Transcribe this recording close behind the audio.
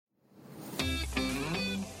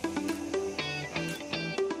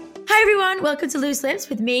Hi everyone, welcome to Loose Lips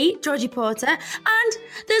with me, Georgie Porter, and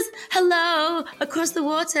there's hello across the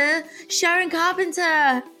water, Sharon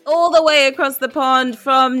Carpenter. All the way across the pond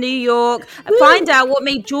from New York. Woo. Find out what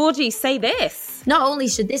made Georgie say this. Not only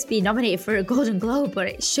should this be nominated for a Golden Globe, but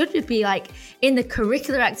it should be like in the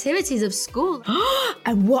curricular activities of school.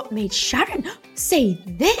 And what made Sharon say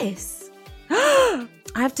this? I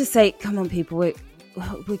have to say, come on people, we're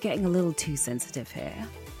getting a little too sensitive here.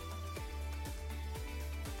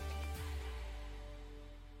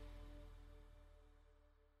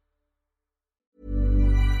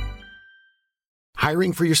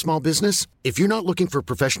 Hiring for your small business? If you're not looking for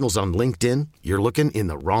professionals on LinkedIn, you're looking in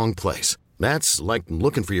the wrong place. That's like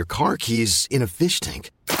looking for your car keys in a fish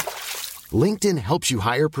tank. LinkedIn helps you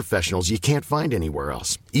hire professionals you can't find anywhere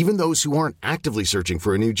else, even those who aren't actively searching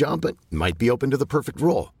for a new job but might be open to the perfect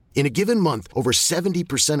role. In a given month, over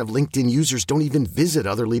 70% of LinkedIn users don't even visit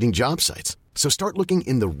other leading job sites. So start looking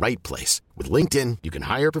in the right place. With LinkedIn, you can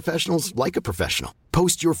hire professionals like a professional.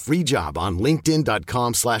 Post your free job on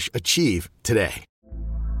linkedin.com/achieve today.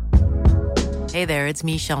 Hey there, it's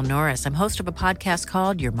Michelle Norris. I'm host of a podcast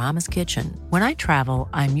called Your Mama's Kitchen. When I travel,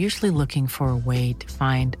 I'm usually looking for a way to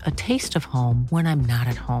find a taste of home when I'm not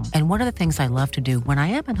at home. And one of the things I love to do when I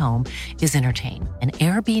am at home is entertain. And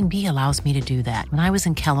Airbnb allows me to do that. When I was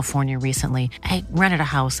in California recently, I rented a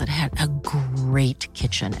house that had a great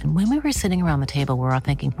kitchen. And when we were sitting around the table, we were all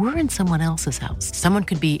thinking, we're in someone else's house. Someone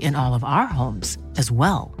could be in all of our homes as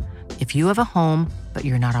well. If you have a home, but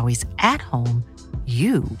you're not always at home,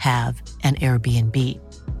 you have an Airbnb.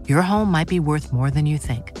 Your home might be worth more than you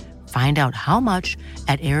think. Find out how much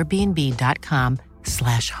at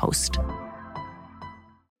airbnb.com/host.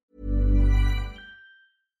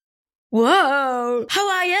 Whoa! How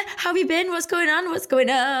are you? How have you been? What's going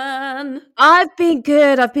on? I've been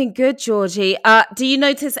good, Georgie. Do you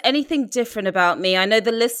notice anything different about me? I know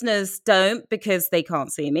the listeners don't because they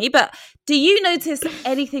can't see me, but do you notice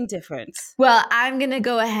anything different? Well, I'm going to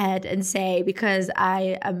go ahead and say, because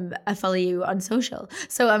I follow you on social,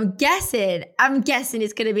 so I'm guessing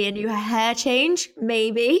it's going to be a new hair change,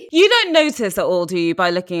 maybe. You don't notice at all, do you, by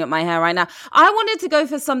looking at my hair right now? I wanted to go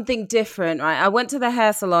for something different, right? I went to the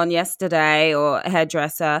hair salon yesterday, or a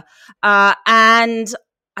hairdresser, and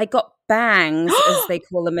I got bangs, as they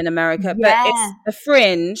call them in America, but it's a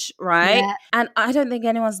fringe, right? Yeah. And I don't think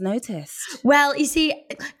anyone's noticed. Well, you see,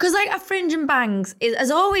 because like a fringe and bangs has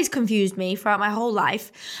always confused me throughout my whole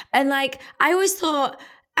life. And like, I thought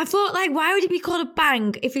like, why would it be called a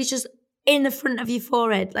bang if it's just in the front of your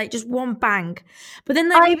forehead, like just one bang? But then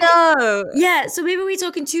like, I know. Yeah, so maybe we're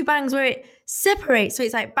talking two bangs where it separates, so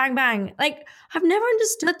it's like bang, bang. Like, I've never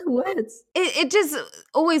understood the words. It just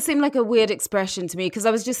always seemed like a weird expression to me because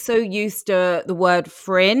I was just so used to the word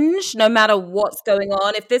fringe, no matter what's going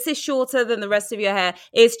on. If this is shorter than the rest of your hair,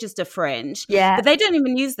 it's just a fringe. Yeah. But they don't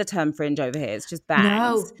even use the term fringe over here. It's just bangs.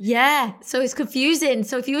 No. Yeah. So it's confusing.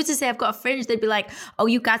 So if you were to say I've got a fringe, they'd be like, oh,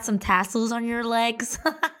 you got some tassels on your legs.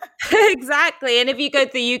 Exactly. And if you go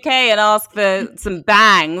to the UK and ask for some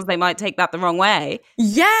bangs, they might take that the wrong way.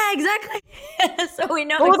 Yeah, exactly. So we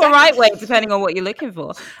know. Or the right way, depending on what you're looking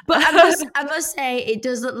for. But I must say, it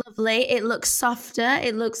does look lovely. It looks softer.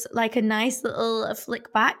 It looks like a nice little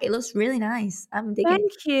flick back. It looks really nice. I'm digging.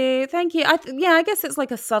 Thank you. I guess it's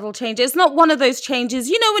like a subtle change. It's not one of those changes,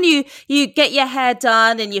 you know, when you get your hair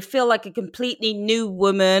done and you feel like a completely new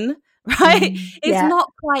woman. Right? It's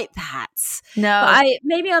not quite that. No. But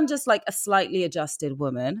maybe I'm just like a slightly adjusted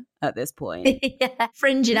woman at this point. Yeah,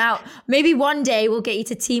 fringing out. Maybe one day we'll get you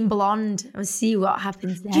to Team Blonde and see what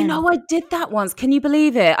happens then. Do you know, I did that once. Can you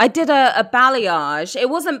believe it? I did a balayage. It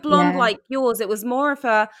wasn't blonde like yours. It was more of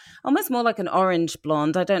almost more like an orange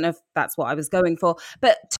blonde. I don't know if that's what I was going for.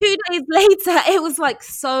 But 2 days later, it was like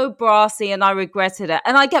so brassy and I regretted it.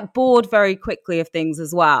 And I get bored very quickly of things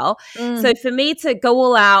as well. So for me to go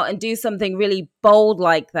all out and do something really bold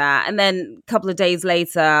like that, and then a couple of days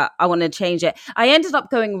later, I want to change it. I ended up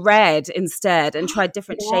going red instead and tried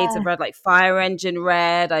different shades of red, like fire engine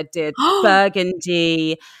red. I did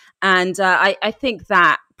burgundy. And I think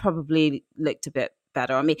that probably looked a bit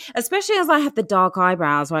better on me, especially as I have the dark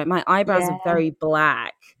eyebrows, right? My eyebrows are very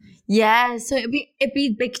black. Yeah. So it'd be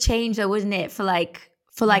a big change though, wouldn't it? For like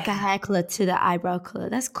a hair color to the eyebrow color.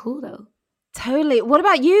 That's cool though. Totally. What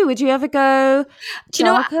about you? Would you ever go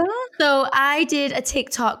darker? You know, so I did a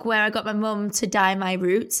TikTok where I got my mum to dye my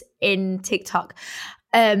roots in TikTok.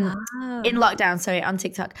 in lockdown, sorry, on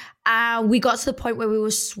TikTok. We got to the point where we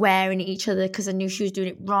were swearing at each other because I knew she was doing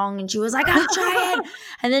it wrong, and she was like, "I'm trying,"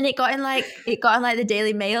 and then it got in like the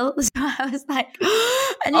Daily Mail. So I was like,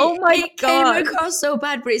 and it came across so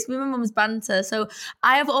bad, but it's me and my mum's banter. So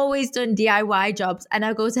I have always done DIY jobs, and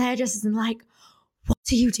I go to hairdressers and I'm like, what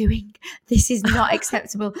are you doing? This is not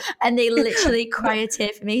acceptable. And they literally cry a tear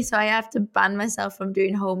for me. So I have to ban myself from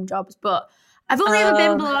doing home jobs. But I've only ever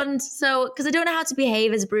been blonde. So, because I don't know how to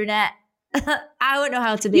behave as a brunette. I don't know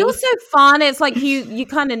how to be. You're so fun. It's like you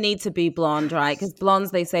kind of need to be blonde, right? Because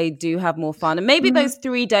blondes, they say, do have more fun. And maybe those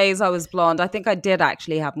 3 days I was blonde, I think I did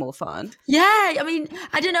actually have more fun. Yeah, I mean,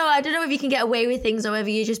 I don't know if you can get away with things or whether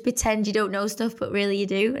you just pretend you don't know stuff, but really you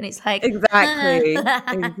do. And it's like exactly.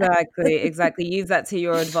 Use that to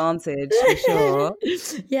your advantage for sure.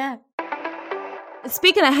 Yeah.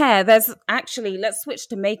 Speaking of hair, let's switch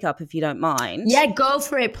to makeup if you don't mind. Yeah, go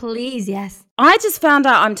for it, please. Yes. I just found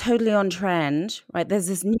out I'm totally on trend, right? There's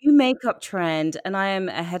this new makeup trend and I am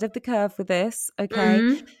ahead of the curve with this, okay?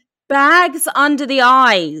 Mm-hmm. Bags under the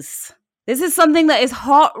eyes. This is something that is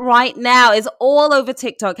hot right now. It's all over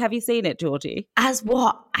TikTok. Have you seen it, Georgie? As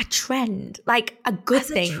what? A trend? Like a good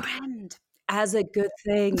thing? A trend. As a good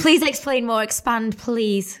thing. Please explain more. Expand,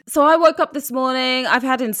 please. So I woke up this morning. I've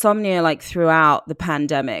had insomnia like throughout the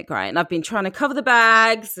pandemic, right? And I've been trying to cover the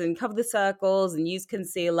bags and cover the circles and use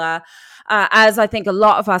concealer, as I think a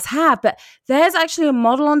lot of us have. But there's actually a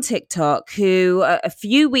model on TikTok who a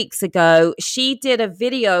few weeks ago, she did a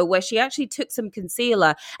video where she actually took some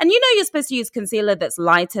concealer. And you know you're supposed to use concealer that's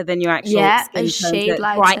lighter than your actual skin tone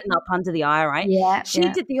to brighten up under the eye, right? Yeah. She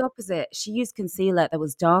did the opposite. She used concealer that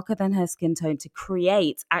was darker than her skin tone to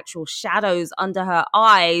create actual shadows under her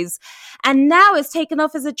eyes, and now it's taken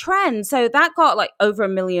off as a trend. So that got like over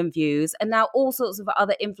 1 million views, and now all sorts of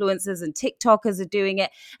other influencers and TikTokers are doing it,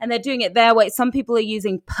 and they're doing it their way. Some people are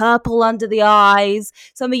using purple under the eyes,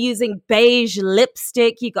 some are using beige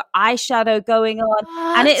lipstick, you got eyeshadow going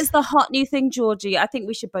on, and it is the hot new thing, Georgie. I think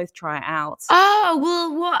we should both try it out. Oh,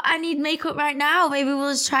 well, what? I need makeup right now. Maybe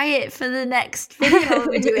we'll just try it for the next video when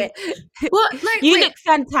we do it. What? Like, you look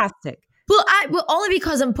fantastic. Well, only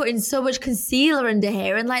because I'm putting so much concealer under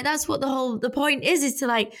here, and like that's what the point is to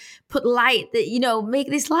like put light that, you know, make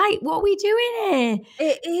this light. What are we doing here?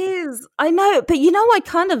 It is. I know, but you know, I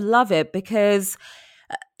kind of love it because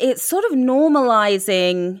it's sort of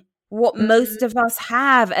normalizing what most of us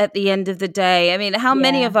have at the end of the day. I mean, how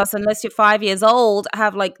many of us, unless you're 5 years old,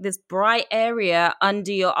 have like this bright area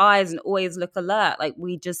under your eyes and always look alert? Like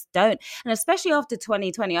we just don't. And especially after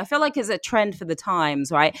 2020, I feel like it's a trend for the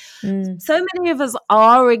times, right? So many of us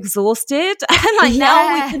are exhausted and like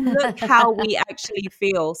now we can look how we actually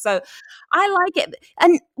feel. So I like it.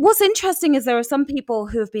 And what's interesting is there are some people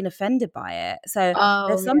who have been offended by it. So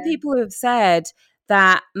there's some people who have said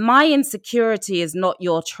that my insecurity is not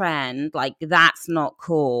your trend. Like, that's not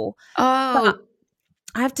cool. Oh. But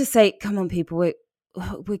I have to say, come on, people,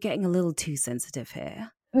 we're getting a little too sensitive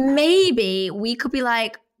here. Maybe we could be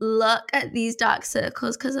like, look at these dark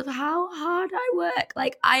circles because of how hard I work.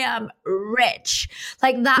 Like, I am rich.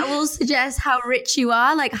 Like, that will suggest how rich you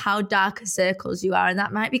are, like how darker circles you are. And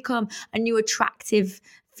that might become a new attractive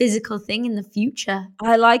physical thing in the future.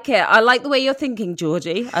 I like it. I like the way you're thinking,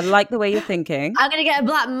 Georgie. I like the way you're thinking. I'm going to get a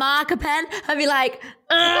black marker pen and be like,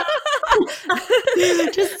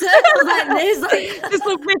 just circles like this. Like, just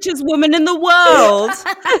the richest woman in the world.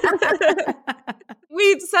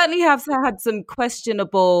 We certainly have had some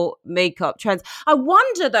questionable makeup trends. I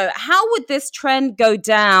wonder, though, how would this trend go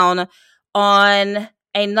down on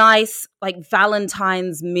a nice like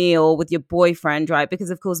Valentine's meal with your boyfriend, right? Because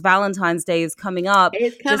of course Valentine's Day is coming up,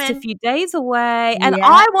 just a few days away. And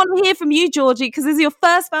I want to hear from you, Georgie, because this is your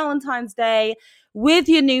first Valentine's Day with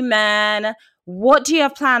your new man. What do you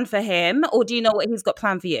have planned for him, or do you know what he's got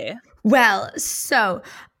planned for you? Well, so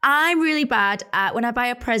I'm really bad at when I buy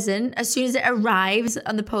a present, as soon as it arrives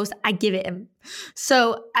on the post, I give it him.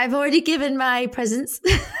 So I've already given my presents to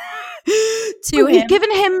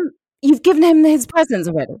him. You've given him his presents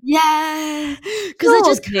already? Yeah.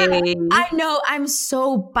 Because I know I'm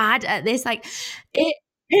so bad at this. Like,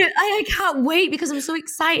 I can't wait because I'm so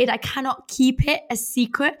excited. I cannot keep it a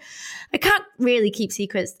secret. I can't really keep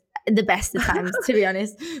secrets the best of times, to be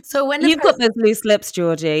honest. So when you've got those loose lips,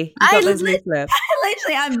 Georgie. You've got those loose lips.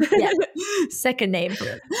 Literally, I'm second name for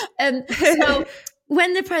it. So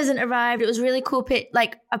when the present arrived, it was really cool.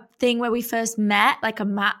 Like a thing where we first met, like a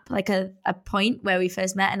map, like a point where we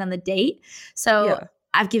first met and on the date. So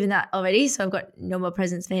I've given that already. So I've got no more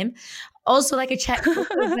presents for him. Also, like a checkbook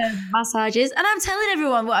of massages. And I'm telling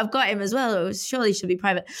everyone what I've got him as well. It surely should be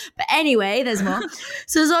private. But anyway, there's more.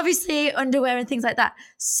 So there's obviously underwear and things like that.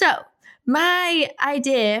 So my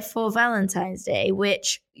idea for Valentine's Day,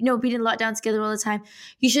 which, being in lockdown together all the time,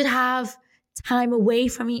 you should have time away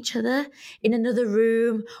from each other in another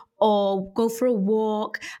room or go for a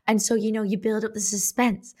walk. And so, you build up the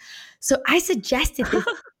suspense. So I suggested this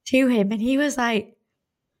to him and he was like,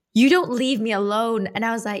 you don't leave me alone. And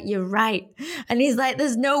I was like, you're right. And he's like,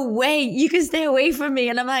 there's no way you can stay away from me.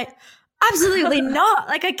 And I'm like, absolutely not.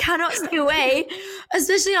 Like, I cannot stay away,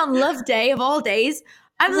 especially on love day of all days.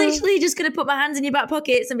 I'm literally just going to put my hands in your back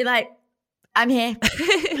pockets and be like, I'm here.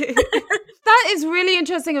 That is really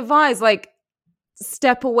interesting advice. Like,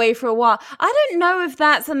 step away for a while. I don't know if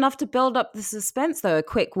that's enough to build up the suspense, though. A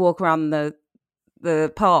quick walk around the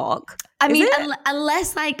park. I mean,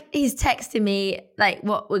 unless like he's texting me like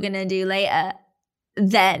what we're gonna do later,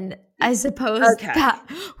 then I suppose that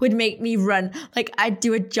would make me run. Like I'd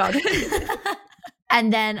do a jog.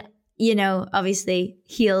 And then, obviously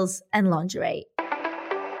heels and lingerie.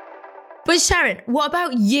 But Sharon, what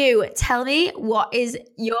about you? Tell me, what is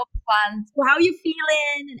your plan? How are you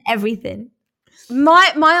feeling and everything?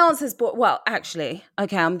 My answer's, actually,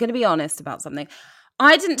 okay, I'm going to be honest about something.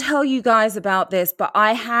 I didn't tell you guys about this, but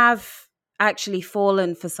I have actually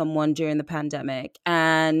fallen for someone during the pandemic,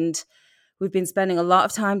 and we've been spending a lot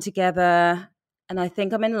of time together, and I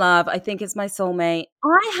think I'm in love. I think it's my soulmate.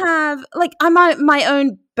 I'm my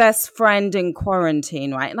own best friend in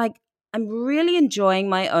quarantine, right? Like, I'm really enjoying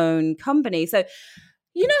my own company. So,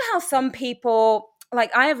 you know how some people,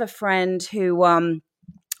 like I have a friend who,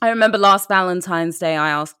 I remember last Valentine's Day, I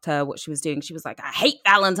asked her what she was doing. She was like, I hate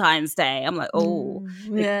Valentine's Day. I'm like,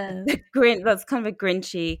 yeah. That's kind of a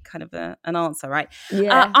grinchy kind of an answer, right?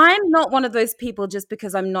 Yeah. I'm not one of those people just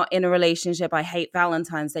because I'm not in a relationship. I hate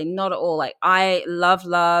Valentine's Day. Not at all. Like, I love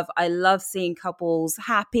love. I love seeing couples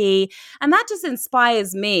happy. And that just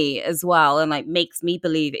inspires me as well and like makes me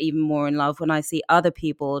believe even more in love when I see other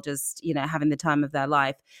people just, having the time of their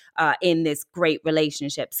life in this great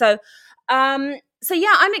relationship. So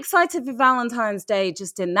yeah, I'm excited for Valentine's Day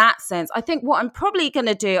just in that sense. I think what I'm probably going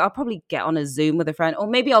to do, I'll probably get on a Zoom with a friend, or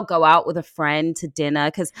maybe I'll go out with a friend to dinner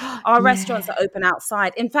because our restaurants are open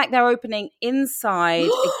outside. In fact, they're opening inside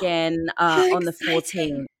again on the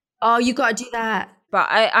 14th. Oh, you got to do that. But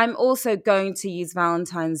I'm also going to use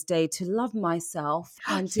Valentine's Day to love myself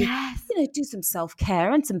and to, do some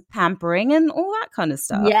self-care and some pampering and all that kind of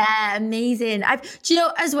stuff. Yeah, amazing. Do you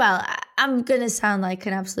know, as well, I'm going to sound like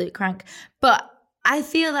an absolute crank, but I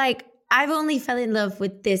feel like I've only fell in love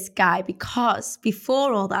with this guy because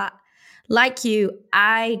before all that, like you,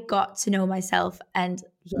 I got to know myself and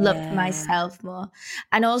loved myself more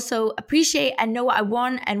and also appreciate and know what I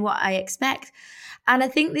want and what I expect. And I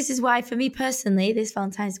think this is why, for me personally, this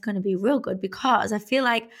Valentine's is going to be real good because I feel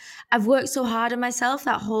like I've worked so hard on myself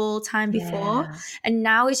that whole time before. Yeah. And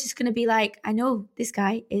now it's just going to be like, I know this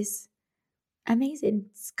guy is amazing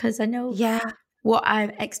because I know what I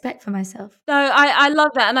expect for myself. No, I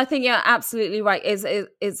love that. And I think you're absolutely right.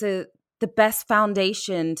 The best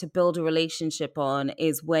foundation to build a relationship on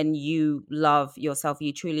is when you love yourself,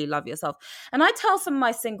 you truly love yourself. And I tell some of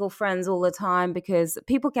my single friends all the time because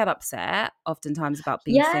people get upset oftentimes about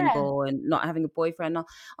being single and not having a boyfriend.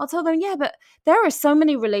 I'll tell them, but there are so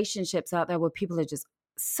many relationships out there where people are just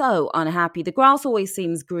so unhappy. The grass always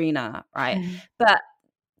seems greener, right? But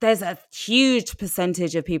there's a huge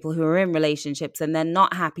percentage of people who are in relationships and they're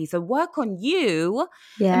not happy. So work on you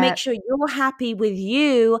and make sure you're happy with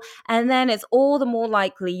you. And then it's all the more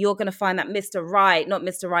likely you're going to find that Mr. Right, not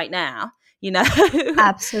Mr. Right now,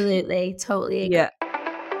 Absolutely. Totally agree. Yeah.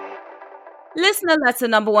 Listener letter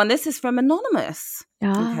number 1. This is from Anonymous.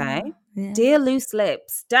 Okay. Yeah. Dear Loose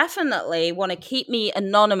Lips, definitely want to keep me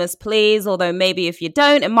anonymous, please. Although maybe if you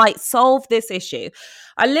don't, it might solve this issue.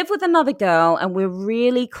 I live with another girl and we're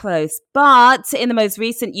really close. But in the most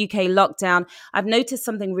recent UK lockdown, I've noticed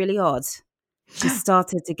something really odd. She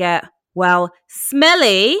started to get,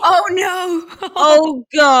 smelly. Oh, no. Oh,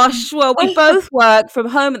 gosh. Well, we both work from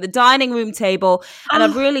home at the dining room table, and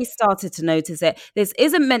I've really started to notice it. This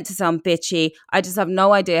isn't meant to sound bitchy. I just have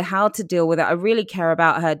no idea how to deal with it. I really care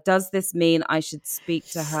about her. Does this mean I should speak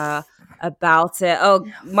to her about it? Oh,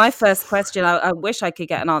 my first question, I wish I could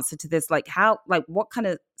get an answer to this. What kind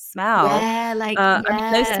of smell?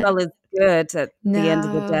 No smell is good at the end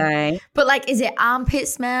of the day. But is it armpit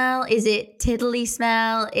smell? Is it tiddly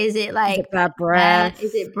smell? Is it is it bad breath?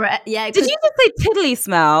 Is it breath? Yeah. Did you just say tiddly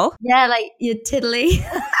smell? Yeah, you're tiddly.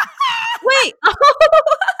 Wait.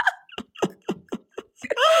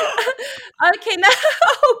 Okay, no.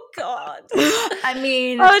 Oh God. I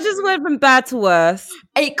mean, Oh, it just went from bad to worse.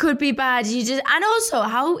 It could be bad. And also,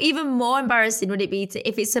 how even more embarrassing would it be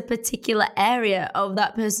if it's a particular area of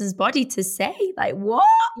that person's body to say? Like, what?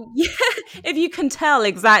 Yeah, if you can tell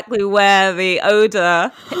exactly where the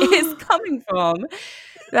odor is coming from,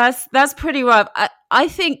 that's pretty rough. I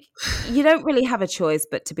think you don't really have a choice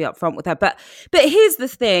but to be upfront with her. But here's the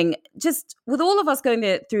thing: just with all of us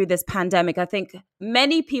going through this pandemic, I think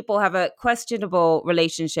many people have a questionable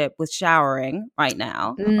relationship with showering right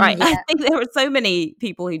now. Right? Yeah. I think there are so many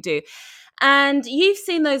people who do. And you've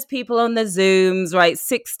seen those people on the Zooms, right?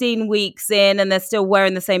 16 weeks in and they're still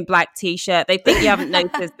wearing the same black t-shirt. They think you haven't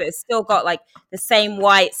noticed, but it's still got like the same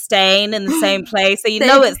white stain in the same place. So you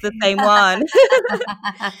know it's the same one.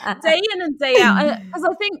 Day in and day out. Because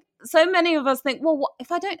I think so many of us think, well,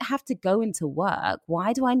 if I don't have to go into work,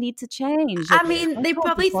 why do I need to change? I mean, they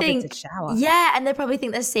probably think, and they probably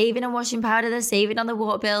think they're saving on washing powder, they're saving on the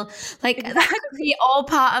water bill. Like, that could be all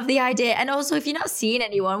part of the idea. And also, if you're not seeing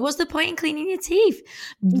anyone, what's the point in cleaning your teeth?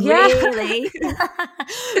 Really?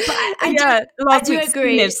 I do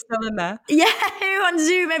agree. It's still in there. Yeah, on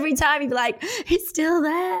Zoom every time, you'd be like, it's still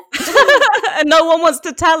there. And no one wants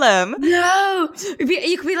to tell them. No.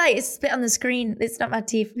 You could be like, it's spit on the screen. It's not my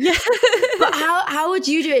teeth. Yeah. But how would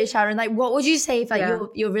you do it, Sharon? Like, what would you say if like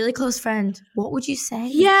your really close friend? What would you say?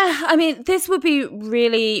 Yeah, I mean, this would be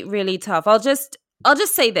really, really tough. I'll just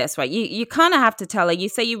say this, right? You kind of have to tell her. You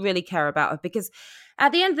say you really care about her because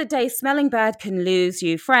at the end of the day, smelling bad can lose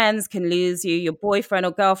you friends, can lose you your boyfriend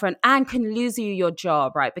or girlfriend, and can lose you your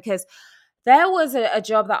job, right? Because there was a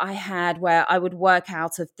job that I had where I would work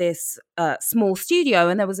out of this small studio,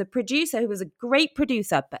 and there was a producer who was a great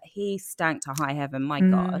producer, but he stank to high heaven. My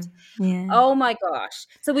God. Yeah. Oh my gosh.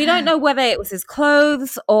 So we don't know whether it was his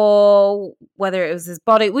clothes or whether it was his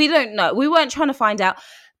body. We don't know. We weren't trying to find out.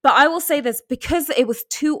 But I will say this, because it was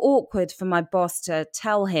too awkward for my boss to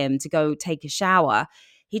tell him to go take a shower,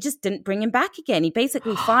 he just didn't bring him back again. He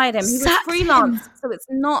basically fired him. He was freelance, so it's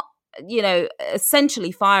not,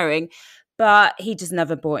 essentially firing. But he just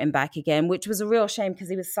never brought him back again, which was a real shame because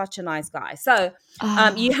he was such a nice guy. So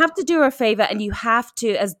you have to do her a favor, and you have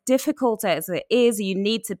to, as difficult as it is, you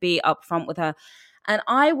need to be upfront with her. And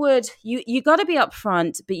I would, you got to be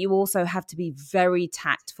upfront, but you also have to be very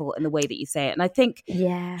tactful in the way that you say it. And I think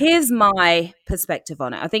here's my perspective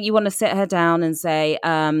on it. I think you want to sit her down and say,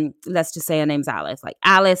 let's just say her name's Alice. Like,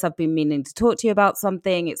 Alice, I've been meaning to talk to you about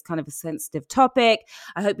something. It's kind of a sensitive topic.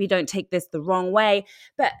 I hope you don't take this the wrong way.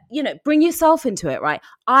 But, bring yourself into it, right?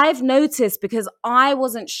 I've noticed, because I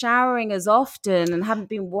wasn't showering as often and haven't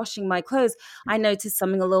been washing my clothes, I noticed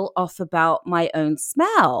something a little off about my own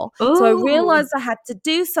smell. Ooh. So I realized I had to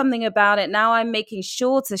do something about it. Now I'm making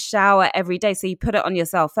sure to shower every day. So you put it on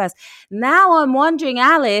yourself first. Now I'm wondering,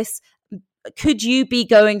 Alice, could you be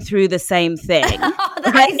going through the same thing?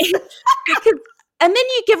 Right? And then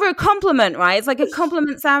you give her a compliment, right? It's like a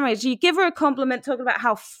compliment sandwich. You give her a compliment talking about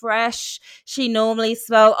how fresh she normally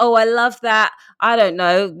smells. Oh, I love that. I don't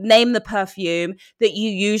know. Name the perfume that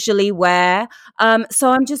you usually wear.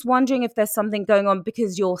 So I'm just wondering if there's something going on,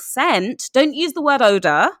 because your scent, don't use the word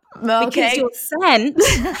odor, because your scent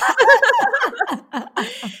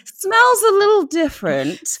smells a little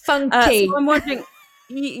different. Funky. So I'm wondering,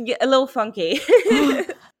 a little funky.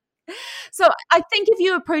 So I think if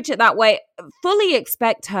you approach it that way, fully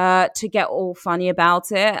expect her to get all funny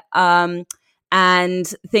about it, and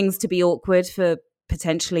things to be awkward for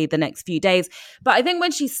potentially the next few days. But I think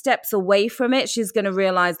when she steps away from it, she's going to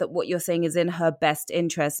realize that what you're saying is in her best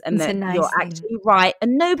interest, and that you're actually right.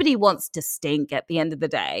 And nobody wants to stink at the end of the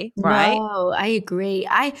day, right? No, I agree.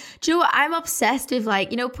 Do you know what? I'm obsessed with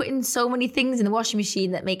putting so many things in the washing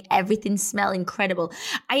machine that make everything smell incredible.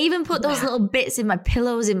 I even put those little bits in my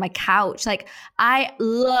pillows, in my couch. Like, my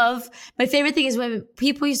favorite thing is when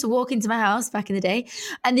people used to walk into my house back in the day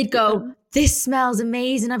and they'd go, this smells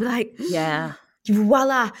amazing. I'd be like, yeah.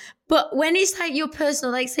 Voila. But when it's like your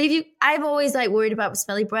personal, like, say I'm always like worried about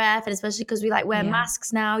smelly breath, and especially because we like wear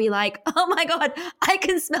masks now, you're like, oh my God, I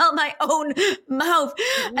can smell my own mouth.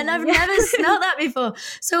 And I've never smelled that before.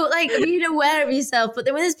 So like, being aware of yourself. But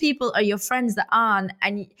then when there's people or your friends that aren't,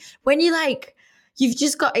 and when you like, you've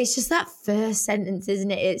just got, it's just that first sentence, isn't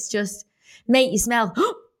it? It's just, mate, you smell.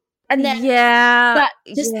 And then,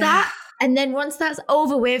 that. And then once that's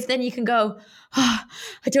over with, then you can go,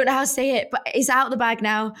 I don't know how to say it, but it's out of the bag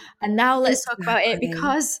now. And now let's talk about it,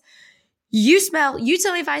 because you smell, you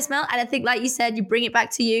tell me if I smell. And I think, like you said, you bring it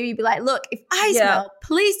back to you. You'd be like, look, if I smell,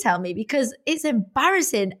 please tell me, because it's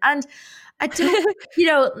embarrassing. And I don't,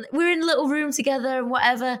 we're in a little room together and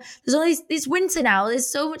whatever. There's all it's winter now. There's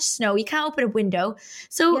so much snow. You can't open a window.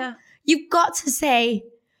 So you've got to say,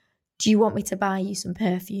 do you want me to buy you some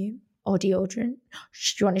perfume or deodorant?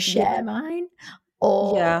 Do you want to share mine?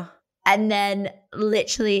 Or and then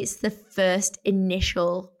literally it's the first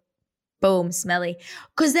initial boom, smelly.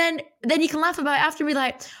 Because then you can laugh about it after and be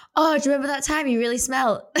like, oh, do you remember that time you really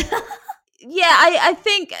smell? Yeah, I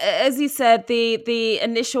think, as you said, the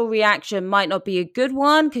initial reaction might not be a good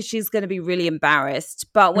one because she's going to be really embarrassed.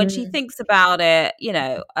 But when she thinks about it, you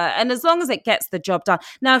know, and as long as it gets the job done.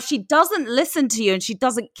 Now, if she doesn't listen to you and she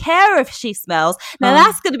doesn't care if she smells, now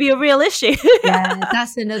that's going to be a real issue. Yeah,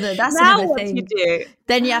 that's another what thing. You do?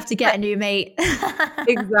 Then you have to get a new mate.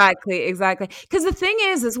 Exactly. Because the thing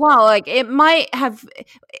is as well, like it might have,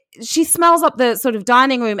 she smells up the sort of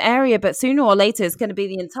dining room area, but sooner or later it's going to be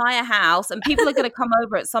the entire house and people are going to come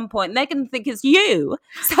over at some point and they're going to think it's you.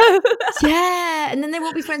 So yeah, and then they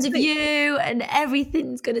won't be friends with you and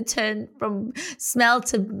everything's going to turn from smell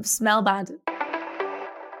to smell bad.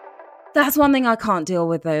 That's one thing I can't deal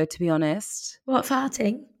with though, to be honest. What,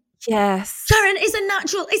 farting? Yes. Sharon, it's a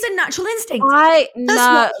natural instinct.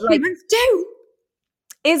 That's what humans do.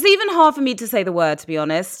 It's even hard for me to say the word, to be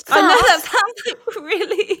honest. I know that sounds like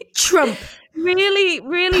really Trump. Really,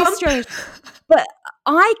 really strange. But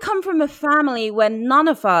I come from a family where none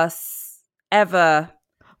of us ever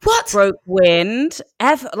broke wind,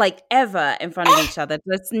 ever in front of each other.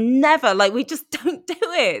 It's never, like, we just don't do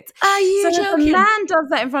it. Are you joking? If a man does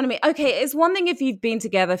that in front of me, okay, it's one thing if you've been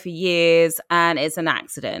together for years and it's an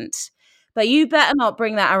accident. But you better not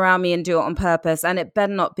bring that around me and do it on purpose. And it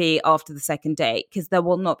better not be after the second date because there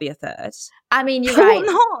will not be a third. I mean, you're right.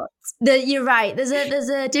 You're right. There's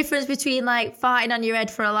a difference between like farting on your head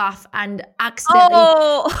for a laugh and accidentally.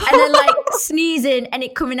 And then like sneezing and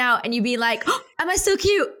it coming out and you be like, oh, am I still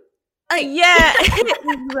cute? Like, yeah,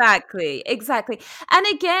 exactly. And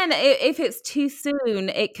again, if it's too soon,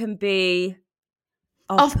 it can be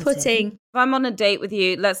off-putting. If I'm on a date with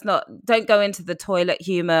you, don't go into the toilet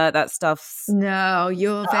humor. That stuff's no.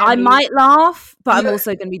 I might laugh, but I'm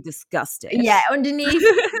also going to be disgusted. Yeah, underneath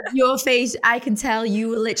your face, I can tell you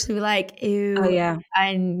will literally be like, "Ew, oh yeah,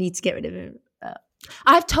 I need to get rid of him."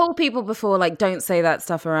 I've told people before, like, don't say that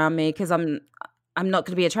stuff around me because I'm not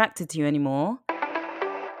going to be attracted to you anymore.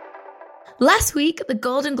 Last week, the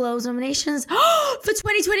Golden Globes nominations for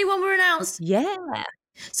 2021 were announced. Yeah.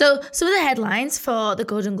 So some of the headlines for the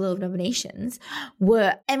Golden Globe nominations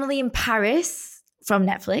were Emily in Paris from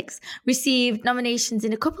Netflix received nominations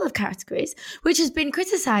in a couple of categories, which has been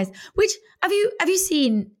criticized. Which have you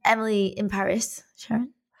seen Emily in Paris,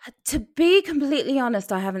 Sharon? To be completely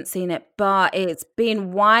honest, I haven't seen it, but it's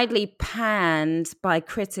been widely panned by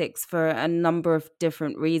critics for a number of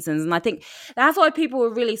different reasons. And I think that's why people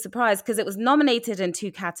were really surprised because it was nominated in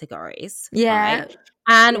 2 categories. Yeah. Right?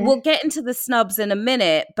 And we'll get into the snubs in a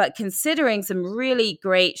minute, but considering some really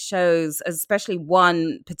great shows, especially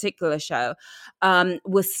one particular show,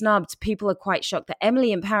 was snubbed, people are quite shocked that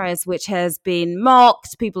Emily in Paris, which has been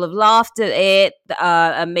mocked, people have laughed at it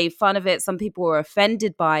and made fun of it. Some people were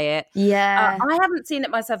offended by it. Yeah. I haven't seen it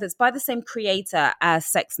myself. It's by the same creator as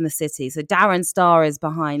Sex and the City. So Darren Star is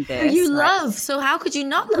behind this. You love. So how could you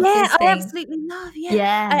not love this thing? I absolutely love.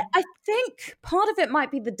 Yeah. I think part of it might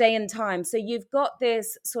be the day and time. So you've got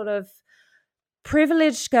this sort of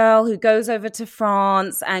privileged girl who goes over to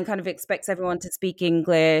France and kind of expects everyone to speak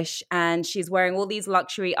English, and she's wearing all these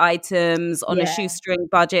luxury items on a shoestring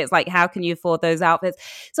budget. It's like, how can you afford those outfits?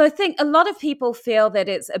 So I think a lot of people feel that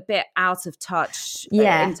it's a bit out of touch in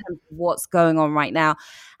terms of what's going on right now,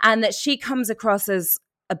 and that she comes across as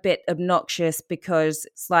a bit obnoxious because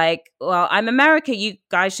it's like, well, I'm America, you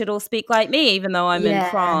guys should all speak like me, even though I'm in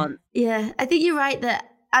France. Yeah, I think you're right that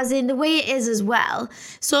as in the way it is as well,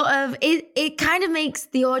 sort of, it kind of makes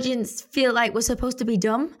the audience feel like we're supposed to be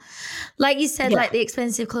dumb. Like you said, like the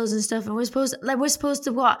expensive clothes and stuff, and we're supposed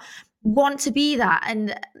to want to be that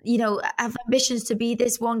and, you know, have ambitions to be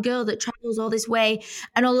this one girl that travels all this way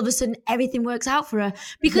and all of a sudden everything works out for her.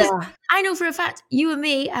 Because I know for a fact, you and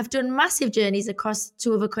me have done massive journeys across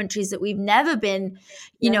 2 other countries that we've never been,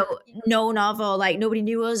 you know, known of, or like nobody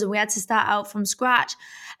knew us and we had to start out from scratch.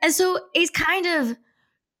 And so it's kind of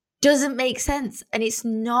doesn't make sense and it's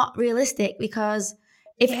not realistic because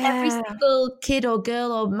if every single kid or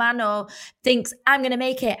girl or man or thinks I'm going to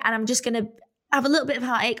make it and I'm just going to have a little bit of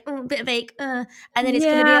heartache, a bit of ache, and then it's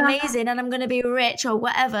going to be amazing and I'm going to be rich or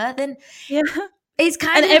whatever, then it's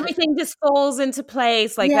kind of... everything just falls into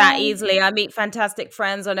place like that easily. I meet fantastic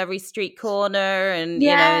friends on every street corner and,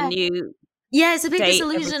 you know, new... Yeah, it's a big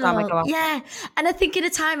disillusionment. Yeah. And I think in a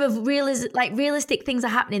time of realistic things are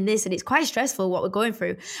happening and it's quite stressful what we're going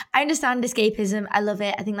through. I understand escapism. I love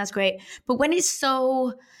it. I think that's great. But when it's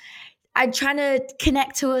so... I'm trying to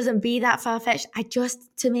connect to us and be that far-fetched.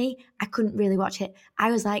 To me, I couldn't really watch it.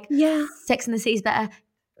 I was like, Yeah. Sex and the City is better.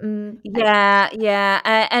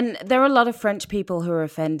 Yeah. And there are a lot of French people who are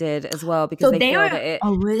offended as well because they feel that it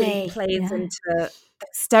really plays into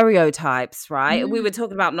stereotypes, right? We were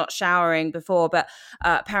talking about not showering before, but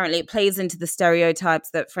apparently it plays into the stereotypes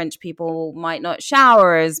that French people might not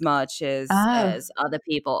shower as much as other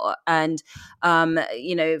people. And,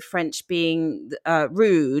 French being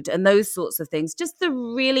rude and those sorts of things, just the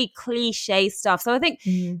really cliche stuff. So I think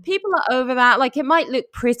people are over that. Like, it might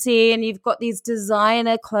look pretty and you've got these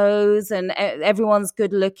designer clothes and everyone's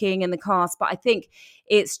good looking in the cast, but I think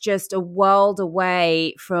it's just a world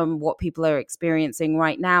away from what people are experiencing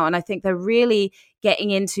right now. And I think they're really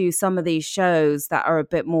getting into some of these shows that are a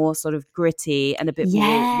bit more sort of gritty and a bit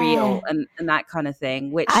more real and that kind of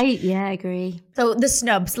thing, which I agree. So the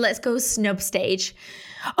snubs, let's go snub stage.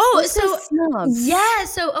 One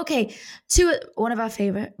of our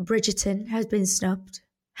favorite, Bridgerton, has been snubbed.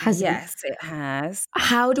 Yes, it has.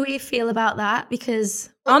 How do we feel about that? Because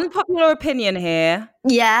unpopular opinion here.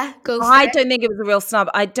 Yeah, go for it. I don't think it was a real snub.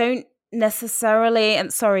 I don't necessarily,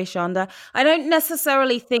 and sorry, Shonda, I don't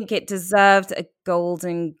necessarily think it deserved a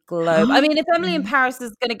Golden Globe. I mean, if Emily in Paris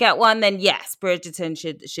is going to get one, then yes, Bridgerton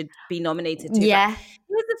should be nominated too. Yeah. But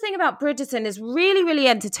here's the thing about Bridgerton, is really, really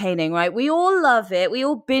entertaining, right? We all love it. We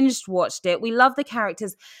all binged watched it. We love the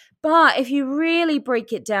characters. But if you really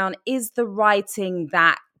break it down, is the writing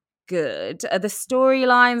that good? Are the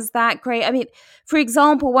storylines that great? I mean, for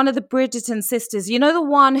example, one of the Bridgerton sisters, you know, the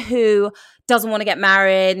one who doesn't want to get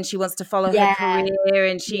married and she wants to follow her career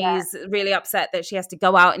and she's really upset that she has to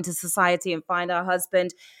go out into society and find her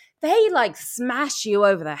husband. They like smash you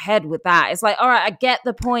over the head with that. It's like, all right, I get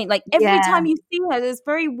the point. Like every time you see her, it's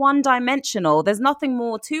very one-dimensional. There's nothing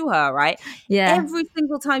more to her, right? Yeah. Every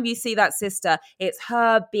single time you see that sister, it's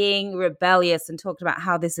her being rebellious and talking about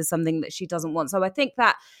how this is something that she doesn't want. So I think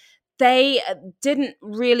that they didn't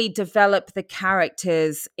really develop the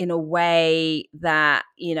characters in a way that,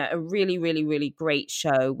 you know, a really, really, really great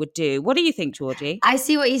show would do. What do you think, Georgie? I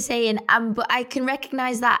see what you're saying, but I can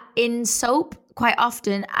recognize that in soap quite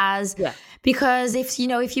often because if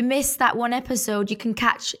you miss that one episode, you can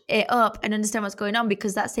catch it up and understand what's going on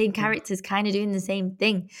because that same character is kind of doing the same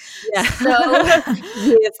thing. Yeah. So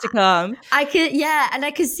years to come. I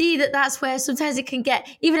can see that that's where sometimes it can get,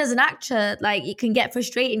 even as an actor, like it can get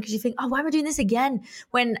frustrating because you think, oh, why am I doing this again?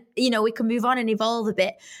 When, we can move on and evolve a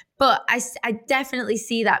bit. But I definitely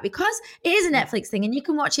see that because it is a Netflix thing and you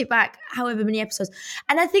can watch it back however many episodes.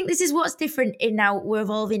 And I think this is what's different in now we're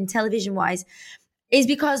evolving television-wise is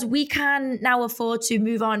because we can now afford to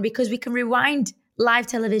move on because we can rewind live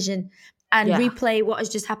television and replay what has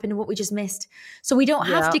just happened and what we just missed. So we don't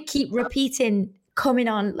have to keep repeating coming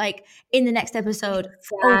on like in the next episode.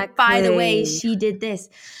 Exactly. Oh, by the way, she did this.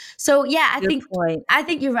 So I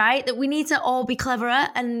think you're right that we need to all be cleverer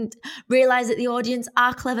and realize that the audience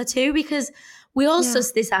are clever too because we all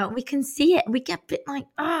suss this out and we can see it and we get a bit like,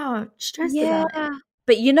 stressed about it.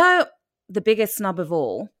 But the biggest snub of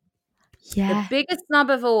all,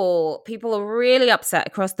 people are really upset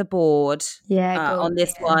across the board on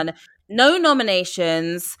this one. No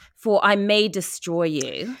nominations for I May Destroy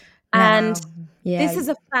You. And this is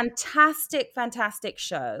a fantastic, fantastic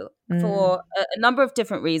show for a number of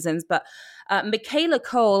different reasons. But Michaela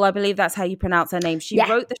Cole, I believe that's how you pronounce her name. She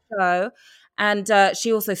wrote the show and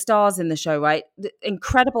she also stars in the show, right?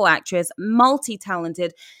 Incredible actress,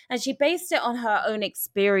 multi-talented. And she based it on her own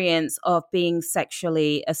experience of being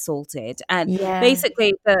sexually assaulted. And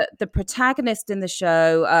basically the protagonist in the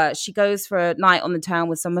show, she goes for a night on the town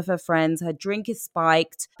with some of her friends. Her drink is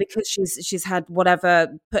spiked because she's had whatever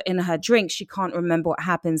put in her drink. She can't remember what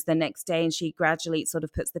happens the next day. And she gradually sort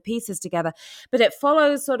of puts the pieces together. But it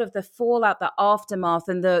follows sort of the fallout, the aftermath,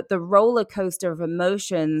 and the roller coaster of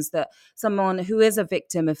emotions that someone who is a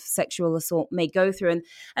victim of sexual assault may go through.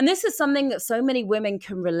 And this is something that so many women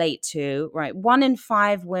can relate to, right? 1 in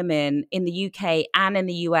 5 women in the UK and in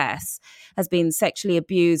the US has been sexually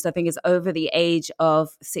abused, I think is over the age of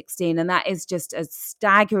 16. And that is just a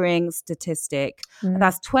staggering statistic.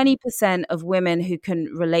 That's 20% of women who can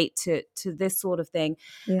relate to this sort of thing.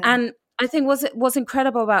 And I think what's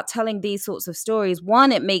incredible about telling these sorts of stories,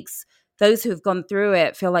 one, it makes those who've gone through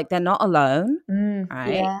it feel like they're not alone,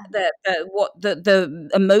 right? The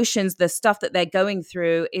emotions, the stuff that they're going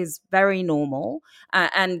through is very normal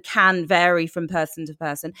and can vary from person to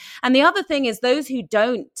person. And the other thing is those who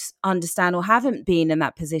don't understand or haven't been in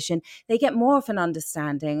that position, they get more of an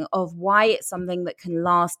understanding of why it's something that can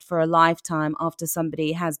last for a lifetime after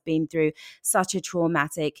somebody has been through such a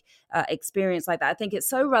traumatic experience like that. I think it's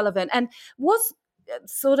so relevant. And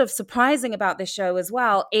sort of surprising about this show as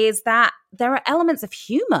well is that there are elements of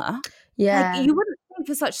humor. Yeah. Like, you wouldn't think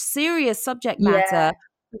for such serious subject Yeah. matter.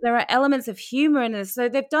 There are elements of humor in this. So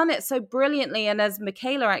they've done it so brilliantly. And as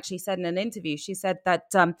Michaela actually said in an interview, she said that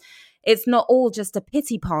it's not all just a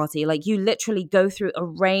pity party. Like, you literally go through a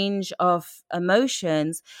range of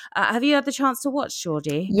emotions. Have you had the chance to watch,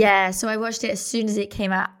 Georgie? Yeah, so I watched it as soon as it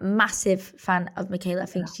came out. Massive fan of Michaela. I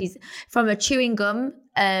think she's from a Chewing Gum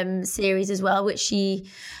series as well, which she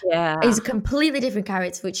is a completely different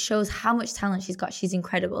character, which shows how much talent she's got. She's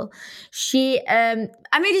incredible. I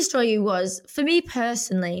May Destroy You was, for me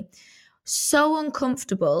personally, so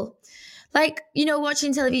uncomfortable. Like, you know,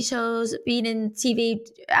 watching television shows, being in TV,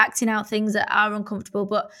 acting out things that are uncomfortable.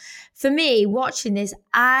 But for me, watching this,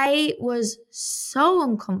 I was so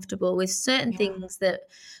uncomfortable with certain things,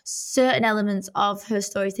 certain elements of her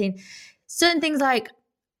storytelling. Certain things like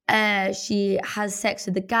she has sex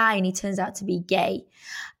with the guy and he turns out to be gay.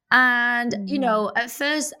 And, you know, at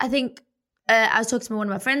first, I think I was talking to one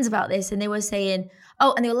of my friends about this and they were saying,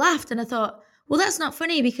 oh, and they laughed. And I thought, well, that's not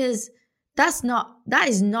funny because that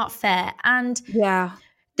is not fair. And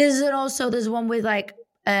there's one with like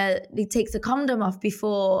he takes the condom off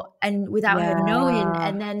before and without her knowing,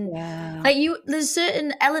 and then like there's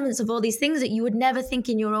certain elements of all these things that you would never think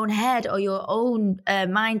in your own head or your own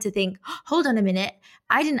mind to think, hold on a minute,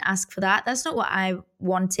 I didn't ask for that, that's not what I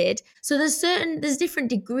wanted. So there's different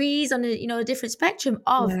degrees on a different spectrum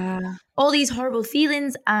of all these horrible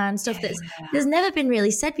feelings and stuff that's never been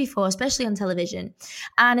really said before, especially on television,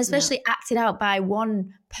 and especially acted out by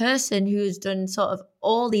one person who's done sort of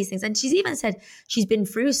all these things. And she's even said she's been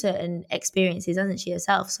through certain experiences, hasn't she,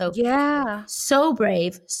 herself? So so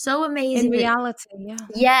brave, so amazing in reality.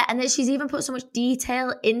 And that she's even put so much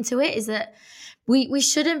detail into it. Is that we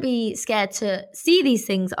shouldn't be scared to see these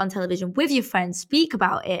things on television with your friends, speak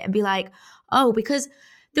about it and be like, oh, because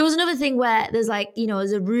there was another thing where there's like,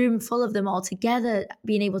 there's a room full of them all together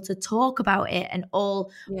being able to talk about it and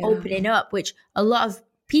all opening up, which a lot of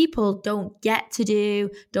people don't get to do,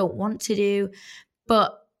 don't want to do.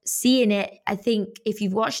 But seeing it, I think if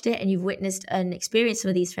you've watched it and you've witnessed and experienced some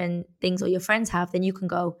of these things, or your friends have, then you can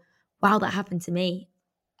go, wow, that happened to me.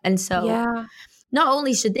 And so not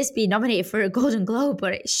only should this be nominated for a Golden Globe,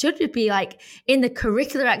 but it should be like in the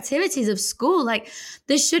curricular activities of school. Like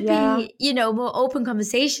there should be, more open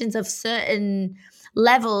conversations of certain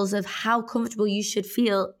levels of how comfortable you should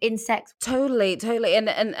feel in sex. Totally.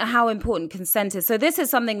 And how important consent is. So this is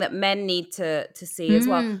something that men need to see as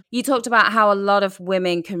well. You talked about how a lot of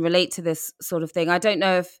women can relate to this sort of thing. I don't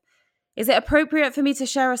know is it appropriate for me to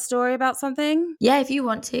share a story about something? Yeah, if you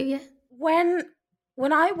want to,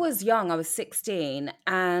 When I was young, I was 16,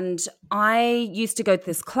 and I used to go to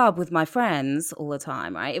this club with my friends all the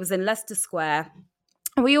time, right? It was in Leicester Square.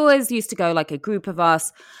 We always used to go, like a group of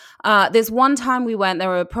us. There's one time we went, there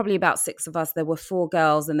were probably about 6 of us. There were 4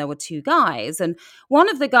 girls and there were 2 guys. And one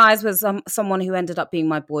of the guys was someone who ended up being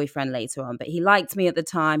my boyfriend later on, but he liked me at the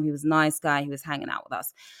time. He was a nice guy. He was hanging out with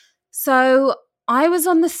us. So I was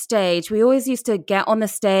on the stage. We always used to get on the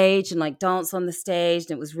stage and like dance on the stage.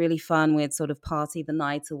 And it was really fun. We'd sort of party the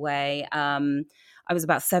night away. I was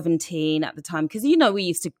about 17 at the time because, we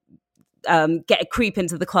used to get a creep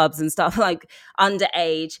into the clubs and stuff, like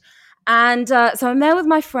underage. And so I'm there with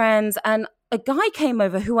my friends, and a guy came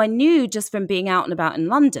over who I knew just from being out and about in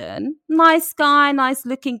London. Nice guy, nice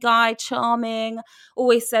looking guy, charming,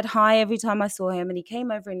 always said hi every time I saw him. And he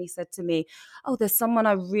came over and he said to me, oh, there's someone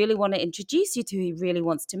I really want to introduce you to. He really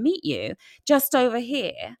wants to meet you just over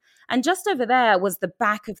here. And just over there was the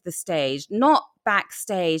back of the stage, not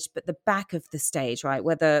backstage, but the back of the stage, right,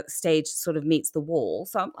 where the stage sort of meets the wall.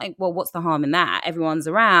 So I'm like, well, what's the harm in that? Everyone's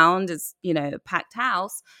around. It's, a packed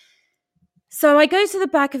house. So I go to the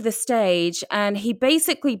back of the stage and he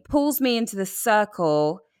basically pulls me into the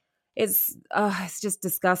circle. It's just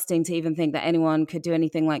disgusting to even think that anyone could do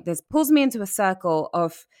anything like this. Pulls me into a circle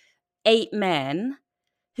of 8 men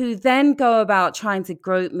who then go about trying to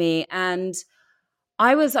grope me. And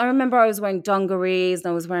I remember I was wearing dungarees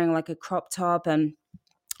and I was wearing like a crop top and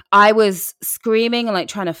I was screaming and like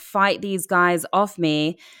trying to fight these guys off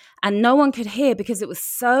me. And no one could hear because it was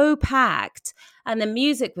so packed and the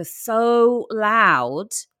music was so loud.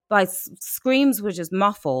 My screams were just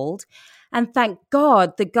muffled. And thank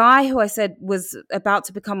God, the guy who I said was about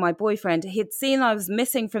to become my boyfriend, he'd seen I was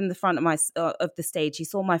missing from the front of the stage. He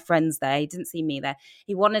saw my friends there. He didn't see me there.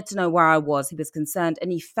 He wanted to know where I was. He was concerned.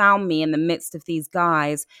 And he found me in the midst of these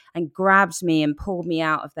guys and grabbed me and pulled me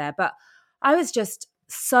out of there. But I was just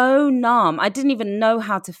so numb. I didn't even know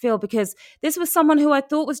how to feel because this was someone who I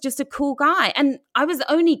thought was just a cool guy. And I was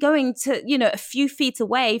only going to, a few feet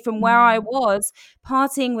away from where I was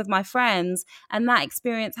partying with my friends. And that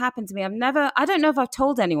experience happened to me. I don't know if I've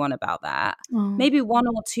told anyone about that. Maybe one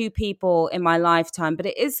or two people in my lifetime, but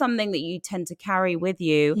it is something that you tend to carry with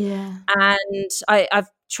you. Yeah. And I've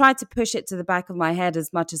tried to push it to the back of my head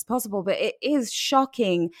as much as possible, but it is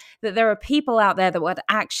shocking that there are people out there that would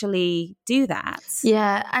actually do that.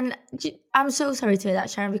 Yeah, and I'm so sorry to hear that,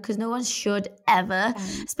 Sharon, because no one should ever,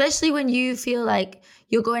 especially when you feel like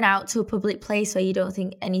you're going out to a public place where you don't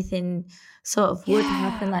think anything sort of would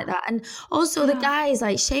happen like that. And also the guys,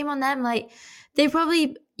 like, shame on them, like, they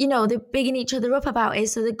probably, they're bigging each other up about it,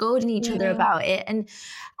 so they're goading each other about it. And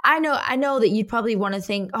I know that you'd probably want to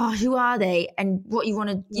think, oh, who are they, and what you want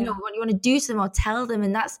to, what you want to do to them or tell them,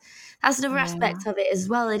 and that's another aspect of it as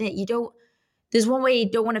well, isn't it? There's one way you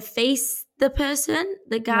don't want to face the person,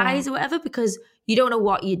 the guys or whatever, because you don't know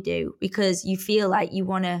what you do, because you feel like you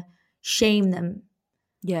want to shame them.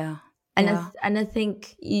 Yeah, and I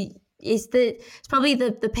think it's probably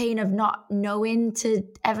the pain of not knowing to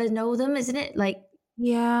ever know them, isn't it? Like.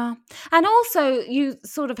 Yeah. And also you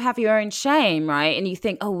sort of have your own shame, right? And you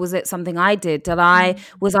think, oh, was it something I did?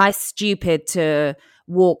 Was I stupid to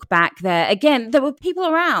walk back there? Again, there were people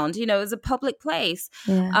around, it was a public place.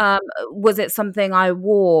 Yeah. Was it something I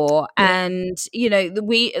wore? Yeah. And,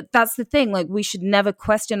 that's the thing, like, we should never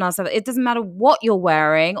question ourselves. It doesn't matter what you're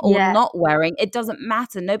wearing or not wearing. It doesn't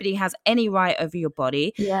matter. Nobody has any right over your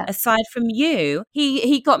body aside from you.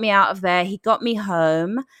 He got me out of there. He got me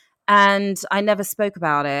home. And I never spoke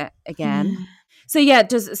about it again. So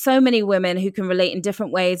there's so many women who can relate in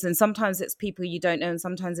different ways. And sometimes it's people you don't know, and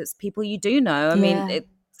sometimes it's people you do know. I mean,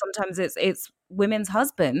 sometimes it's women's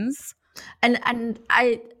husbands. And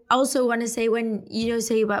I also want to say, when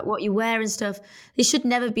say about what you wear and stuff, there should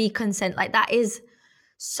never be consent. Like, that is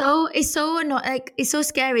it's so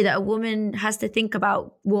scary that a woman has to think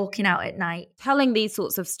about walking out at night. Telling these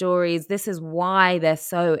sorts of stories, this is why they're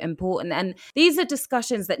so important. And these are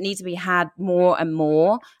discussions that need to be had more and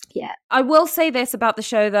more. Yeah. I will say this about the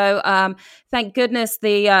show, though. Thank goodness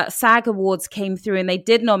the SAG Awards came through and they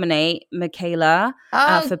did nominate Michaela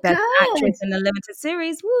for Best Actress in the Limited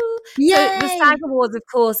Series. Woo! Yay! So the SAG Awards, of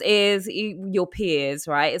course, is your peers,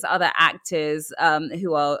 right? It's other actors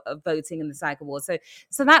who are voting in the SAG Awards.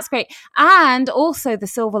 So that's great. And also the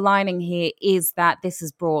silver lining here is that this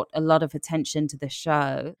has brought a lot of attention to the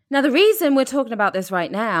show. Now, the reason we're talking about this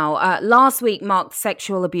right now, last week marked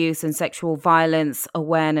Sexual Abuse and Sexual Violence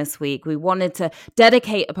Awareness Week. We wanted to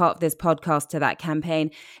dedicate a part of this podcast to that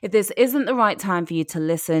campaign. If this isn't the right time for you to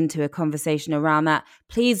listen to a conversation around that,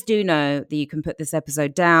 please do know that you can put this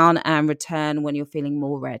episode down and return when you're feeling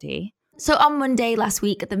more ready. So on Monday last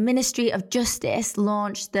week, the Ministry of Justice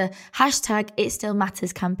launched the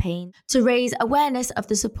 #ItStillMatters campaign to raise awareness of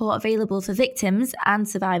the support available for victims and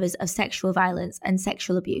survivors of sexual violence and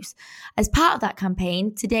sexual abuse. As part of that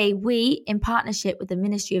campaign, today we, in partnership with the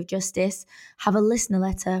Ministry of Justice, have a listener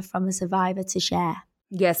letter from a survivor to share.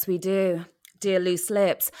 Yes, we do. Dear Loose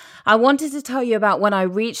Lips, I wanted to tell you about when I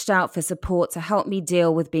reached out for support to help me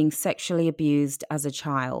deal with being sexually abused as a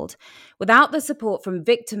child. Without the support from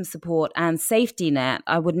Victim Support and Safety Net,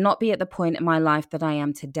 I would not be at the point in my life that I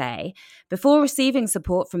am today. Before receiving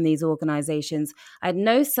support from these organizations, I had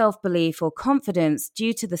no self-belief or confidence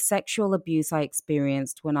due to the sexual abuse I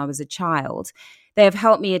experienced when I was a child. They have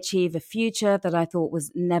helped me achieve a future that I thought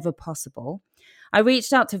was never possible. I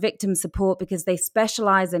reached out to Victim Support because they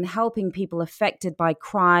specialize in helping people affected by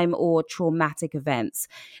crime or traumatic events.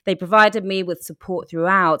 They provided me with support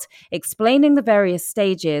throughout, explaining the various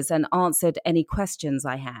stages and answered any questions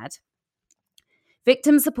I had.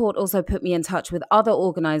 Victim Support also put me in touch with other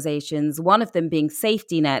organizations, one of them being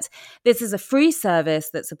Safety Net. This is a free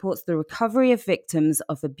service that supports the recovery of victims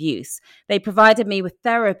of abuse. They provided me with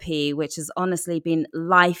therapy, which has honestly been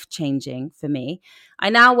life-changing for me.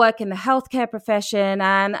 I now work in the healthcare profession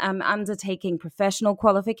and am undertaking professional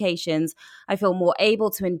qualifications. I feel more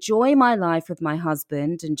able to enjoy my life with my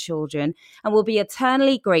husband and children and will be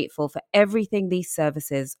eternally grateful for everything these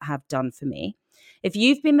services have done for me. If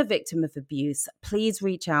you've been the victim of abuse, please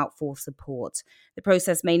reach out for support. The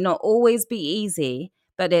process may not always be easy,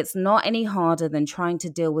 but it's not any harder than trying to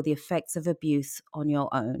deal with the effects of abuse on your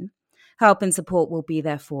own. Help and support will be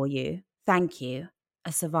there for you. Thank you,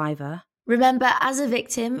 a survivor. Remember, as a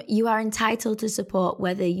victim, you are entitled to support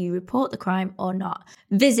whether you report the crime or not.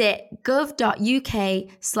 Visit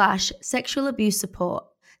gov.uk/sexual abuse support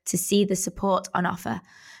to see the support on offer.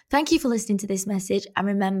 Thank you for listening to this message, and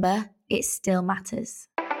remember, it still matters.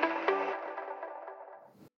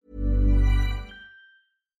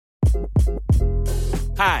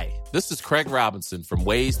 Hi, this is Craig Robinson from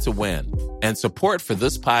Ways to Win, and support for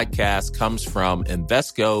this podcast comes from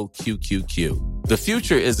Invesco QQQ. The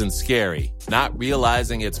future isn't scary. Not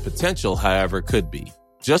realizing its potential, however, could be.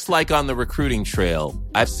 Just like on the recruiting trail,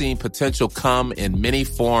 I've seen potential come in many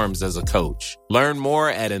forms as a coach. Learn more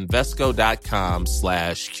at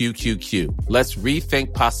Invesco.com/QQQ. Let's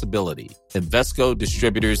rethink possibility. Invesco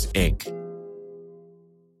Distributors, Inc.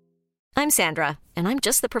 I'm Sandra, and I'm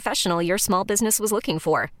just the professional your small business was looking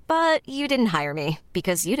for. But you didn't hire me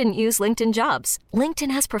because you didn't use LinkedIn Jobs.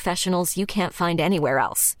 LinkedIn has professionals you can't find anywhere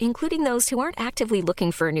else, including those who aren't actively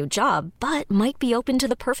looking for a new job, but might be open to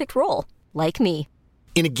the perfect role, like me.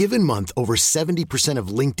 In a given month, over 70% of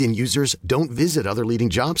LinkedIn users don't visit other leading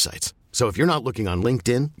job sites. So if you're not looking on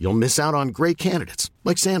LinkedIn, you'll miss out on great candidates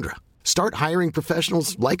like Sandra. Start hiring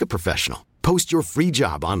professionals like a professional. Post your free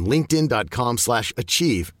job on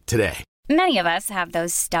linkedin.com/achieve today. Many of us have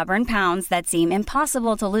those stubborn pounds that seem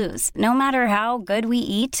impossible to lose, no matter how good we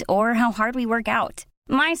eat or how hard we work out.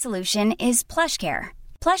 My solution is PlushCare.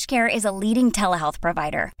 PlushCare is a leading telehealth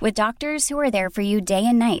provider with doctors who are there for you day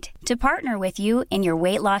and night to partner with you in your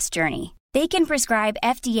weight loss journey. They can prescribe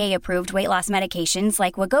FDA-approved weight loss medications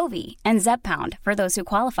like Wegovy and Zepbound for those who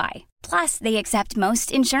qualify. Plus, they accept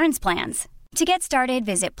most insurance plans. To get started,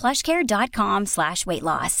 visit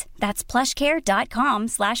plushcare.com/weightloss. That's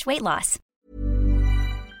plushcare.com/weightloss.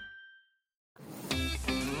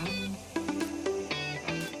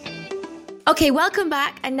 Okay, welcome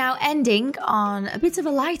back. And now ending on a bit of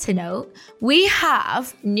a lighter note, we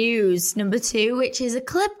have news number 2, which is a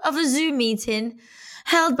clip of a Zoom meeting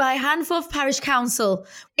held by Handforth Parish Council.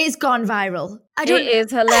 It's gone viral. It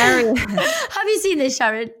is hilarious. Have you seen this,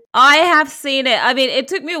 Sharon? I have seen it. I mean, it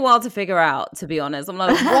took me a while to figure out, to be honest. I'm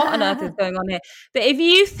like, what on earth is going on here? But if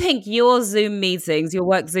you think your Zoom meetings, your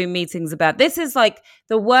work Zoom meetings are bad, this is like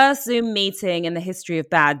the worst Zoom meeting in the history of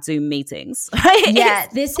bad Zoom meetings. Right? Yeah,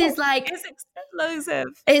 this is like... It's explosive.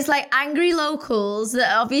 It's like angry locals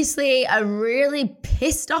that obviously are really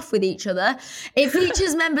pissed off with each other. It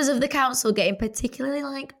features members of the council getting particularly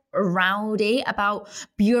like rowdy about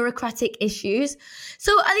bureaucratic issues.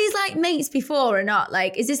 So are these like mates before or not?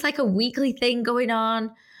 Like, is this like a weekly thing going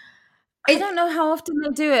on? I don't know how often they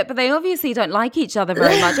do it, but they obviously don't like each other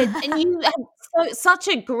very much. And you have such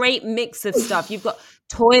a great mix of stuff. You've got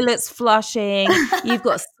toilets flushing, you've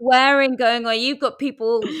got swearing going on, you've got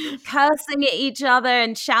people cursing at each other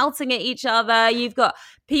and shouting at each other, you've got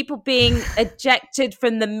people being ejected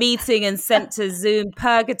from the meeting and sent to Zoom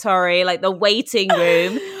purgatory, like the waiting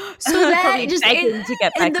room. So they're just to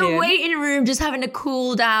get back in the waiting room, just having a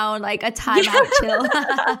cool down, like a timeout chill.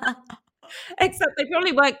 Except they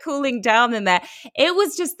probably weren't cooling down in there. It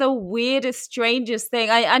was just the weirdest, strangest thing.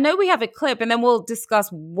 I know we have a clip and then we'll discuss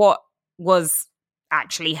what was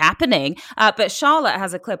actually happening. But Charlotte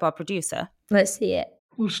has a clip, our producer. Let's see it.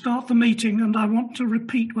 We'll start the meeting, and I want to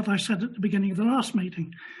repeat what I said at the beginning of the last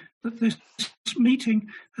meeting, that this meeting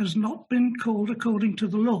has not been called according to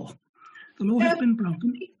the law. The law has been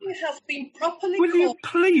broken. It has been properly Will called. you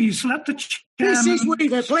please let the chairman Mrs.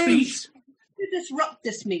 Weaver, please. If you disrupt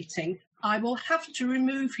this meeting, I will have to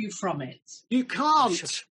remove you from it. You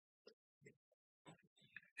can't.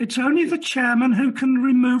 It's only the chairman who can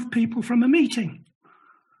remove people from a meeting.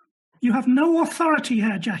 You have no authority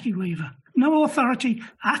here, Jackie Weaver. No authority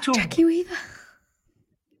at all. Jackie Weaver?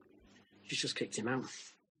 She's just kicked him out.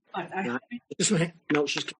 No, Just wait. No,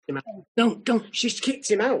 she's kicked him out. Don't. She's kicked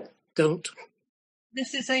him out. Don't.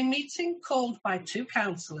 This is a meeting called by 2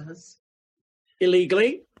 councillors.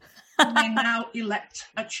 Illegally? They now elect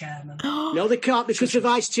a chairman. No, they can't because the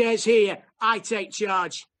vice chair's here. I take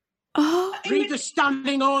charge. Oh. Read the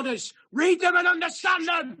standing orders. Read them and understand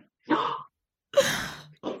them.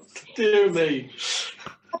 Dear me.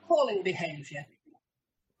 Appalling behaviour.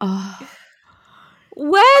 Oh.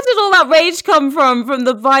 Where did all that rage come from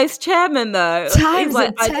the vice chairman, though? Times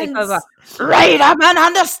like, are tense. Read them and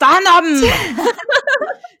understand them.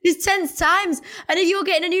 It's tense times. And if you're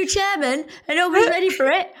getting a new chairman and nobody's ready for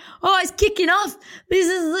it, it's kicking off.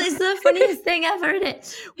 It's the funniest thing ever, isn't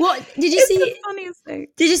it? What did you see? The funniest thing.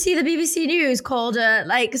 Did you see the BBC News called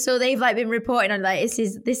so they've like been reporting on like this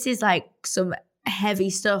is like some heavy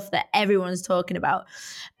stuff that everyone's talking about.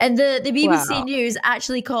 And the BBC News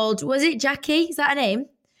actually called, was it Jackie? Is that her name?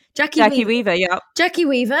 Jackie Weaver, yeah. Jackie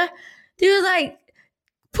Weaver. They were like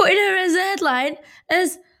putting her as a headline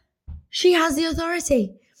as she has the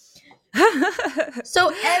authority.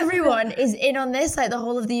 So everyone is in on this, like the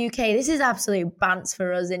whole of the UK. This is absolute bants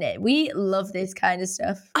for us, isn't it? We love this kind of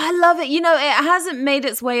stuff. I love it. It hasn't made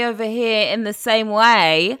its way over here in the same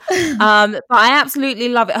way, but I absolutely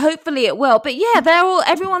love it. Hopefully it will. But yeah,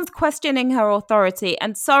 everyone's questioning her authority.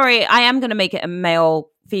 And sorry, I am going to make it a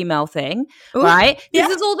male-female thing, right? Yeah.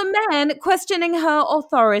 This is all the men questioning her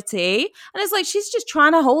authority. And it's like she's just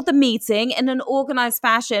trying to hold the meeting in an organized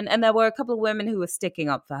fashion. And there were a couple of women who were sticking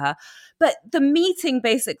up for her. But the meeting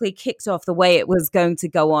basically kicked off the way it was going to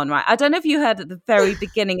go on, right? I don't know if you heard at the very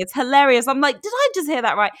beginning. It's hilarious. I'm like, did I just hear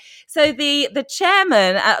that right? So the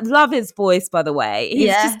chairman, I love his voice, by the way.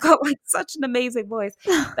 He's just got like such an amazing voice.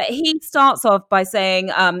 But he starts off by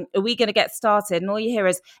saying, are we going to get started? And all you hear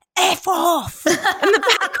is, F off in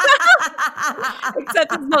the background.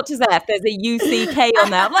 Except it's not just F, there's a UCK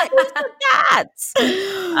on there. I'm like, what's that? So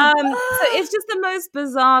it's just the most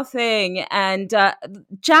bizarre thing. And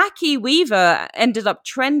Jackie Weaver ended up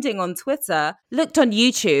trending on Twitter. Looked on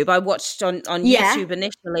YouTube. I watched on YouTube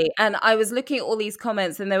initially, and I was looking at all these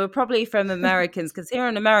comments, and they were probably from Americans, because here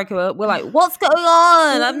in America we're like, what's going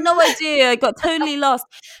on? I have no idea. I got totally lost.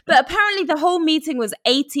 But apparently the whole meeting was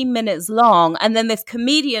 80 minutes long, and then this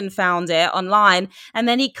comedian found it online, and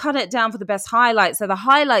then he cut it down for the best highlights. So the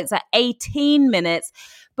highlights are 18 minutes.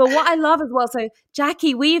 But what I love as well, so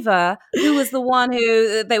Jackie Weaver, who was the one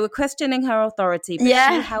who they were questioning her authority, but she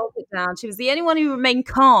held it down. She was the only one who remained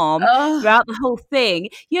calm throughout the whole thing.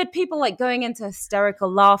 You had people like going into hysterical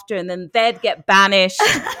laughter, and then they'd get banished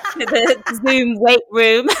to the Zoom wait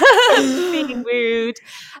room, being rude.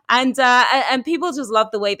 And people just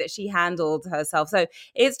loved the way that she handled herself. So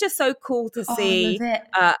it's just so cool to see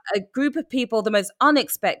a group of people, the most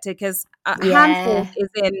unexpected, because Handforth is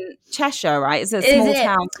in Cheshire, right? It's a small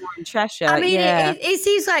town in Cheshire. I mean, it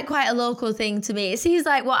seems like quite a local thing to me. It seems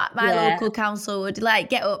like what my local council would like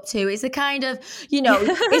get up to. It's a kind of,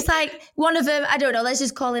 it's like one of them, I don't know, let's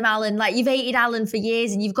just call him Alan. Like, you've hated Alan for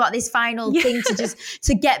years, and you've got this final thing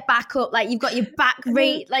to get back up. Like, you've got your back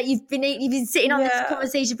rate, like you've been sitting on this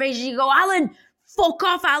conversation for ages. You go, Alan, fuck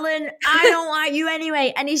off, Alan. I don't like you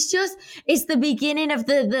anyway. And it's the beginning of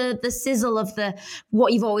the sizzle of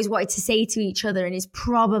what you've always wanted to say to each other. And it's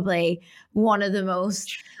probably one of the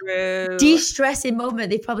most de-stressing moments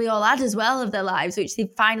they've probably all had as well of their lives, which they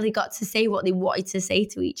finally got to say what they wanted to say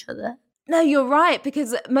to each other. No, you're right,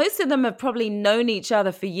 because most of them have probably known each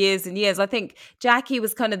other for years and years. I think Jackie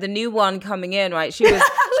was kind of the new one coming in, right? She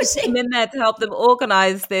came in there to help them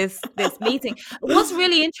organize this meeting. What's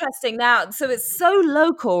really interesting now, so it's so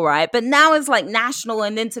local, right? But now it's like national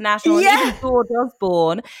and international. And even George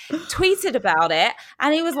Osborne tweeted about it,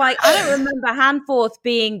 and he was like, I don't remember Handforth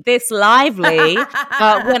being this lively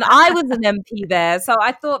when I was an MP there. So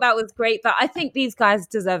I thought that was great. But I think these guys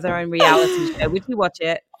deserve their own reality show. Would you watch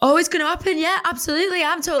it? Oh, it's going to happen. Yeah, absolutely.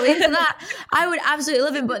 I'm totally into that. I would absolutely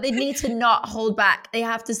love it, but they need to not hold back. They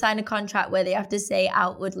have to sign a contract where they have to say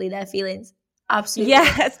outwardly their feelings. Absolutely.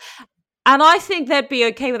 Yes. And I think they'd be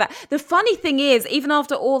okay with that. The funny thing is, even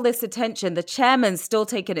after all this attention, the chairman's still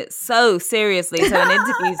taking it so seriously. So in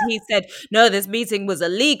interviews, he said, no, this meeting was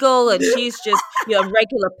illegal, and she's just a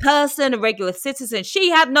regular person, a regular citizen.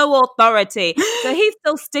 She had no authority. So he's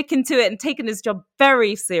still sticking to it and taking his job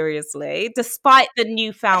very seriously, despite the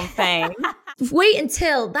newfound fame. Wait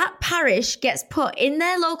until that parish gets put in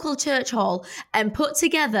their local church hall and put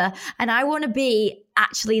together, and I want to be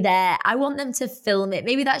actually there. I want them to film it.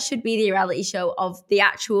 Maybe that should be the reality show of the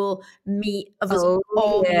actual meet of us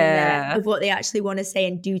all being there, of what they actually want to say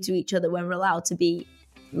and do to each other when we're allowed to be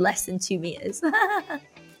less than 2 meters.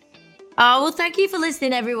 Well, thank you for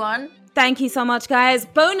listening, everyone. Thank you so much, guys.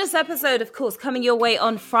 Bonus episode, of course, coming your way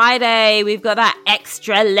on Friday. We've got that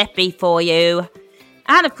extra lippy for you.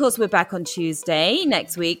 And of course, we're back on Tuesday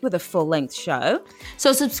next week with a full-length show.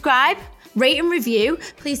 So subscribe, rate and review.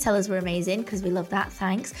 Please tell us we're amazing, because we love that.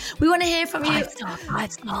 Thanks. We want to hear from you.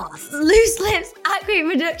 5 stars.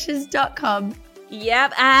 looselips@greatproductions.com.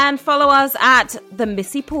 Yep, and follow us at The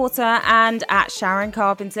Missy Porter and at Sharon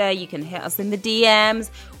Carpenter. You can hit us in the DMs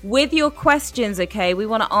with your questions, okay? We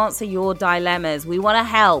want to answer your dilemmas. We want to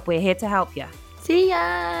help. We're here to help you. See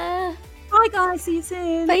ya. Bye, guys. See you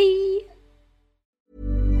soon. Bye.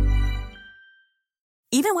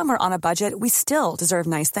 Even when we're on a budget, we still deserve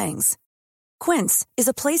nice things. Quince is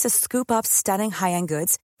a place to scoop up stunning high-end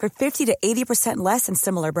goods for 50 to 80% less than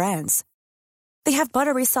similar brands. They have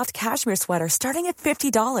buttery soft cashmere sweaters starting at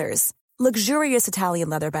 $50, luxurious Italian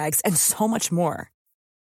leather bags, and so much more.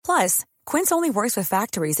 Plus, Quince only works with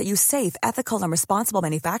factories that use safe, ethical, and responsible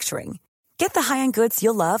manufacturing. Get the high-end goods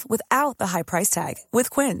you'll love without the high price tag with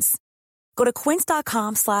Quince. Go to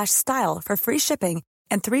quince.com/style for free shipping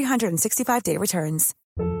and 365-day returns.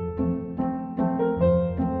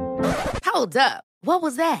 Hold up. What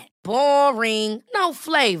was that? Boring. No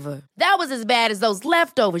flavor. That was as bad as those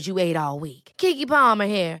leftovers you ate all week. Keke Palmer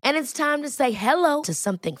here, and it's time to say hello to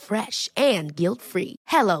something fresh and guilt-free.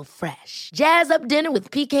 Hello Fresh. Jazz up dinner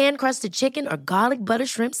with pecan-crusted chicken or garlic butter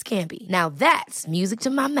shrimp scampi. Now that's music to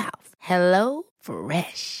my mouth. Hello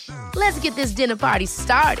Fresh. Let's get this dinner party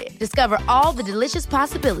started. Discover all the delicious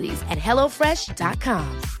possibilities at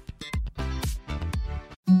HelloFresh.com.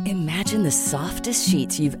 Imagine the softest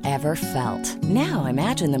sheets you've ever felt. Now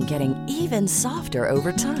imagine them getting even softer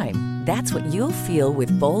over time. That's what you'll feel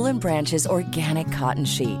with Boll & Branch's organic cotton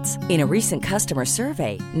sheets. In a recent customer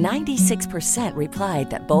survey, 96% replied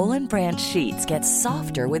that Boll & Branch sheets get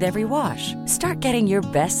softer with every wash. Start getting your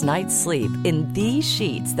best night's sleep in these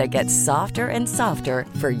sheets that get softer and softer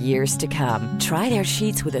for years to come. Try their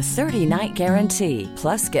sheets with a 30-night guarantee.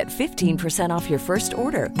 Plus, get 15% off your first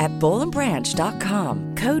order at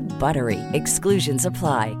bollandbranch.com. Code BUTTERY. Exclusions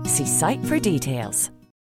apply. See site for details.